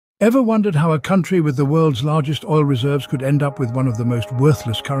Ever wondered how a country with the world's largest oil reserves could end up with one of the most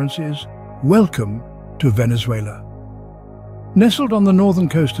worthless currencies? Welcome to Venezuela. Nestled on the northern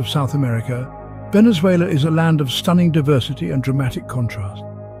coast of South America, Venezuela is a land of stunning diversity and dramatic contrast.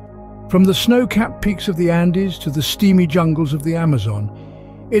 From the snow-capped peaks of the Andes to the steamy jungles of the Amazon,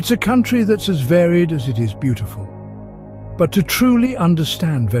 it's a country that's as varied as it is beautiful. But to truly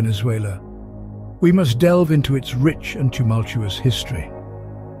understand Venezuela, we must delve into its rich and tumultuous history.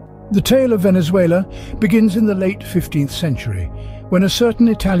 The tale of Venezuela begins in the late 15th century, when a certain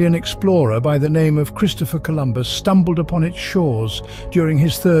Italian explorer by the name of Christopher Columbus stumbled upon its shores during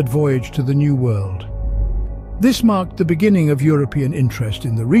his third voyage to the New World. This marked the beginning of European interest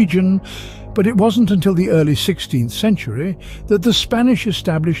in the region, but it wasn't until the early 16th century that the Spanish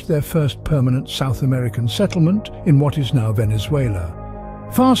established their first permanent South American settlement in what is now Venezuela.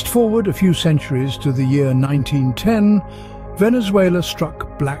 Fast forward a few centuries to the year 1910, Venezuela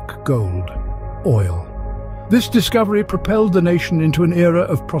struck black gold, oil. This discovery propelled the nation into an era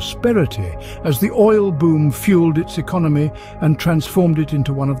of prosperity as the oil boom fueled its economy and transformed it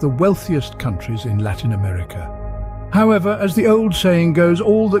into one of the wealthiest countries in Latin America. However, as the old saying goes,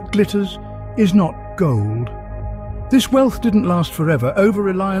 all that glitters is not gold. This wealth didn't last forever.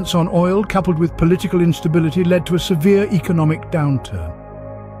 Over-reliance on oil, coupled with political instability, led to a severe economic downturn.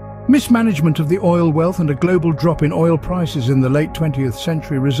 Mismanagement of the oil wealth and a global drop in oil prices in the late 20th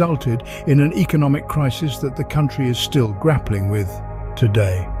century resulted in an economic crisis that the country is still grappling with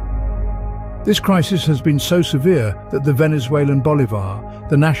today. This crisis has been so severe that the Venezuelan Bolivar,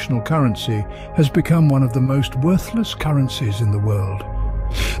 the national currency, has become one of the most worthless currencies in the world.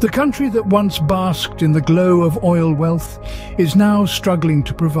 The country that once basked in the glow of oil wealth is now struggling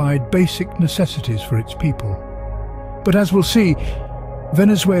to provide basic necessities for its people. But as we'll see,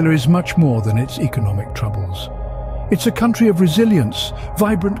 Venezuela is much more than its economic troubles. It's a country of resilience,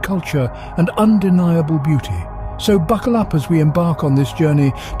 vibrant culture, and undeniable beauty. So buckle up as we embark on this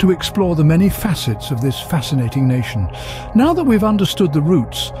journey to explore the many facets of this fascinating nation. Now that we've understood the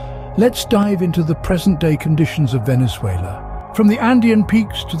roots, let's dive into the present-day conditions of Venezuela. From the Andean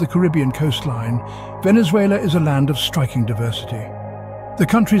peaks to the Caribbean coastline, Venezuela is a land of striking diversity. The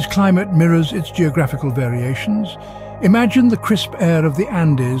country's climate mirrors its geographical variations. Imagine the crisp air of the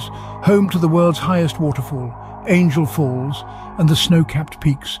Andes, home to the world's highest waterfall, Angel Falls, and the snow-capped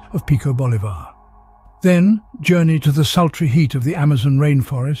peaks of Pico Bolivar. Then, journey to the sultry heat of the Amazon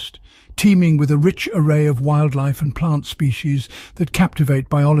rainforest, teeming with a rich array of wildlife and plant species that captivate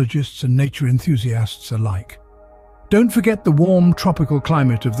biologists and nature enthusiasts alike. Don't forget the warm tropical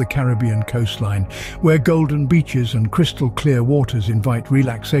climate of the Caribbean coastline, where golden beaches and crystal-clear waters invite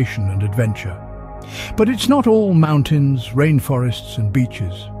relaxation and adventure. But it's not all mountains, rainforests and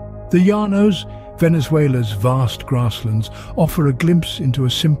beaches. The Llanos, Venezuela's vast grasslands, offer a glimpse into a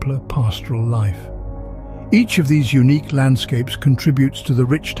simpler pastoral life. Each of these unique landscapes contributes to the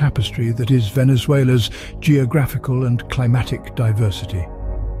rich tapestry that is Venezuela's geographical and climatic diversity.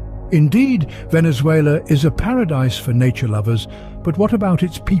 Indeed, Venezuela is a paradise for nature lovers, but what about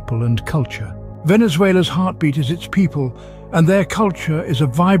its people and culture? Venezuela's heartbeat is its people, and their culture is a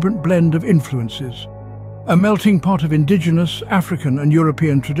vibrant blend of influences. A melting pot of indigenous, African and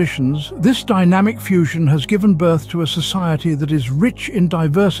European traditions, this dynamic fusion has given birth to a society that is rich in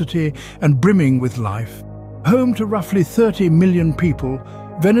diversity and brimming with life. Home to roughly 30 million people,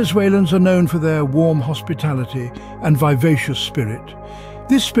 Venezuelans are known for their warm hospitality and vivacious spirit.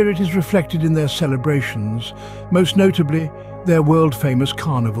 This spirit is reflected in their celebrations, most notably their world-famous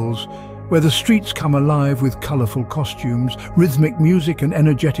carnivals, where the streets come alive with colourful costumes, rhythmic music and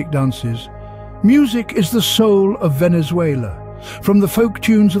energetic dances. Music is the soul of Venezuela. From the folk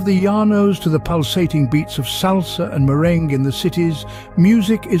tunes of the Llanos to the pulsating beats of salsa and merengue in the cities,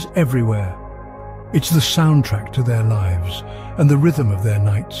 music is everywhere. It's the soundtrack to their lives and the rhythm of their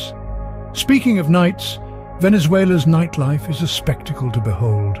nights. Speaking of nights, Venezuela's nightlife is a spectacle to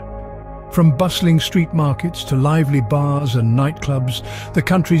behold. From bustling street markets to lively bars and nightclubs, the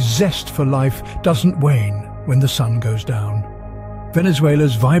country's zest for life doesn't wane when the sun goes down.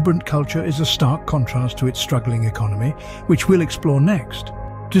 Venezuela's vibrant culture is a stark contrast to its struggling economy, which we'll explore next.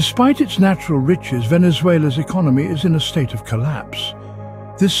 Despite its natural riches, Venezuela's economy is in a state of collapse.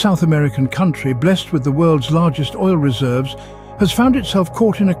 This South American country, blessed with the world's largest oil reserves, has found itself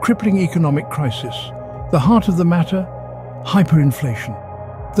caught in a crippling economic crisis. The heart of the matter? Hyperinflation.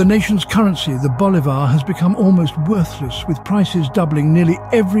 The nation's currency, the Bolivar, has become almost worthless, with prices doubling nearly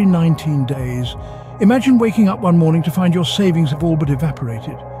every 19 days. Imagine waking up one morning to find your savings have all but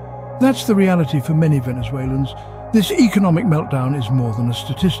evaporated. That's the reality for many Venezuelans. This economic meltdown is more than a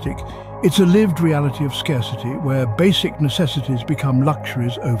statistic. It's a lived reality of scarcity where basic necessities become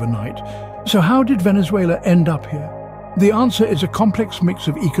luxuries overnight. So how did Venezuela end up here? The answer is a complex mix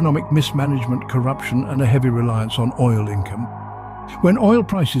of economic mismanagement, corruption, and a heavy reliance on oil income. When oil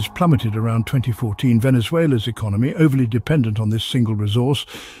prices plummeted around 2014, Venezuela's economy, overly dependent on this single resource,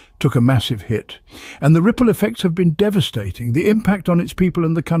 took a massive hit. And the ripple effects have been devastating. The impact on its people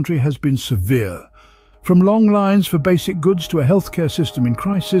and the country has been severe. From long lines for basic goods to a healthcare system in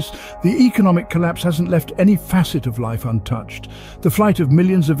crisis, the economic collapse hasn't left any facet of life untouched. The flight of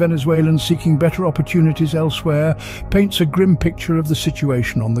millions of Venezuelans seeking better opportunities elsewhere paints a grim picture of the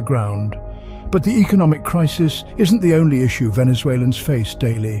situation on the ground. But the economic crisis isn't the only issue Venezuelans face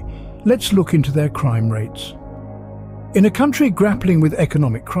daily. Let's look into their crime rates. In a country grappling with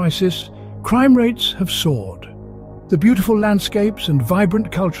economic crisis, crime rates have soared. The beautiful landscapes and vibrant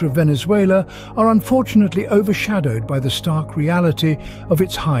culture of Venezuela are unfortunately overshadowed by the stark reality of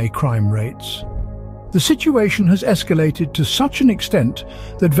its high crime rates. The situation has escalated to such an extent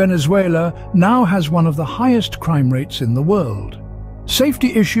that Venezuela now has one of the highest crime rates in the world.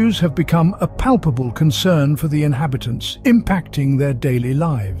 Safety issues have become a palpable concern for the inhabitants, impacting their daily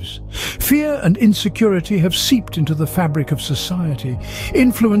lives. Fear and insecurity have seeped into the fabric of society,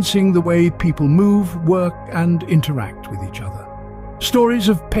 influencing the way people move, work, and interact with each other. Stories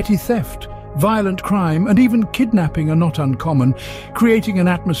of petty theft, violent crime, and even kidnapping are not uncommon, creating an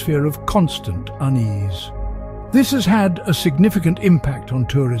atmosphere of constant unease. This has had a significant impact on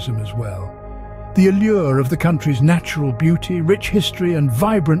tourism as well. The allure of the country's natural beauty, rich history, and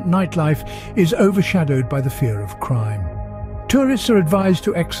vibrant nightlife is overshadowed by the fear of crime. Tourists are advised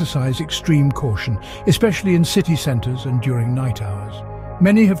to exercise extreme caution, especially in city centres and during night hours.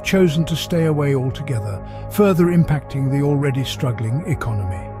 Many have chosen to stay away altogether, further impacting the already struggling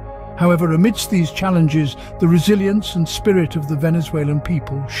economy. However, amidst these challenges, the resilience and spirit of the Venezuelan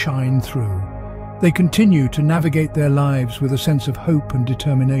people shine through. They continue to navigate their lives with a sense of hope and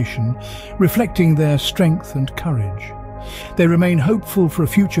determination, reflecting their strength and courage. They remain hopeful for a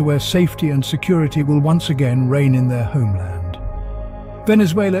future where safety and security will once again reign in their homeland.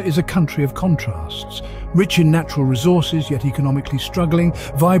 Venezuela is a country of contrasts, rich in natural resources yet economically struggling,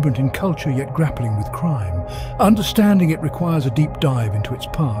 vibrant in culture yet grappling with crime. Understanding it requires a deep dive into its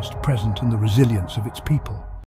past, present, and the resilience of its people.